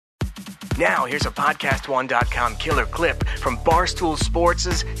Now here's a PodcastOne.com killer clip from Barstool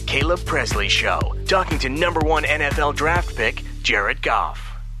Sports' Caleb Pressley Show, talking to number 1 NFL draft pick, Jared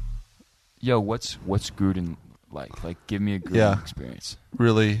Goff. Yo, what's Gruden like? Like, give me a Gruden experience.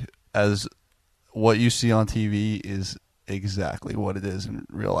 Really, as what you see on TV is exactly what it is in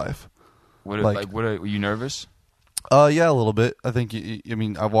real life. Were you nervous? Yeah, a little bit. I think. I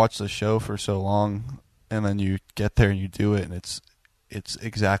mean, I've watched the show for so long, and then you get there and you do it, and it's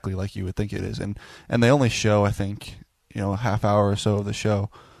exactly like you would think it is. And they only show, I think, a half hour or so of the show,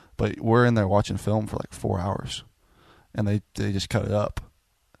 but we're in there watching film for like 4 hours, and they just cut it up.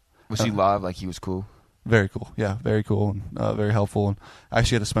 Was he live? Like, he was cool? Very cool. Yeah, very cool and very helpful. And I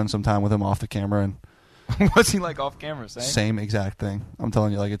actually had to spend some time with him off the camera. And what's he like off camera? Same exact thing. I'm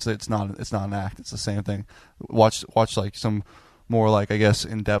telling you, like it's not an act. It's the same thing. Watch like some more like, I guess,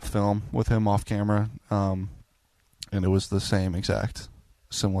 in-depth film with him off camera, and it was the same exact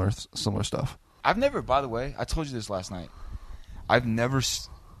similar stuff. I've never, by the way, I told you this last night. I've never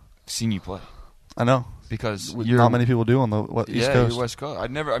seen you play. I know, because not many people do on the East Coast. You're West Coast.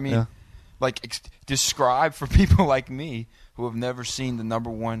 I've never. I mean, describe for people like me who have never seen the number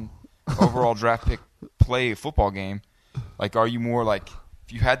 1 overall draft pick play a football game. Like, are you more like,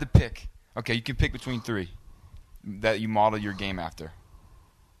 if you had to pick? Okay, you can pick between 3 that you model your game after.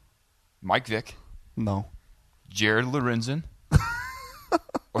 Mike Vick. No. Jared Lorenzen.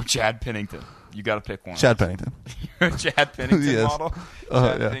 Or Chad Pennington. You got to pick one. Chad Pennington. You're a Chad Pennington yes. model?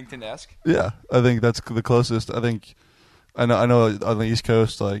 Chad Pennington-esque? Yeah, I think that's the closest. I know on the East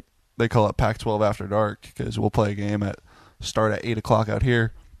Coast, like, they call it Pac-12 After Dark, because we'll play a game start at 8 o'clock out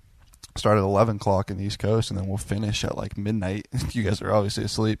here, start at 11 o'clock in the East Coast, and then we'll finish at like midnight. You guys are obviously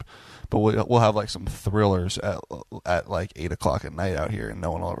asleep, but we'll have like some thrillers at like 8 o'clock at night out here, and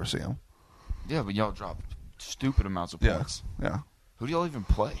no one will ever see them. Yeah, but y'all drop stupid amounts of points. Yeah. Who do y'all even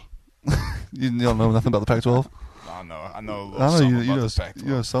play? You don't know nothing about the Pac-12? I know a little something about the Pac-12. You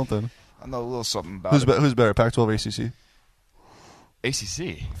know something. I know a little something about it. Who's better, Pac-12 or ACC?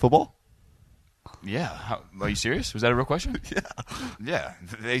 ACC. Football? Yeah. Are you serious? Was that a real question? Yeah. Yeah.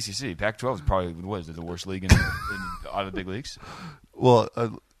 The ACC. Pac-12 is probably, the worst league in out of the big leagues? Well,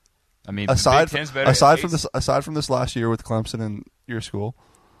 I mean, aside from this last year with Clemson and your school,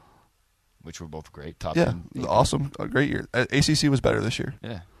 which were both great, top 10. Awesome, a great year. ACC was better this year.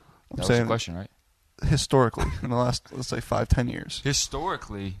 Yeah, that was the question, right? Historically, in the last, let's say, 5-10 years.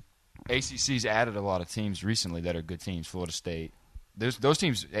 Historically, ACC's added a lot of teams recently that are good teams. Florida State, those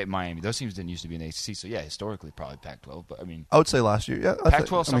teams at Miami, those teams didn't used to be in the ACC. So yeah, historically, probably Pac-12. But I mean, I would say last year, yeah.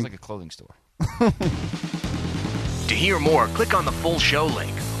 Pac-12 sounds like a clothing store. To hear more, click on the full show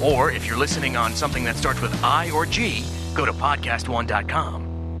link. Or if you're listening on something that starts with I or G, go to PodcastOne.com.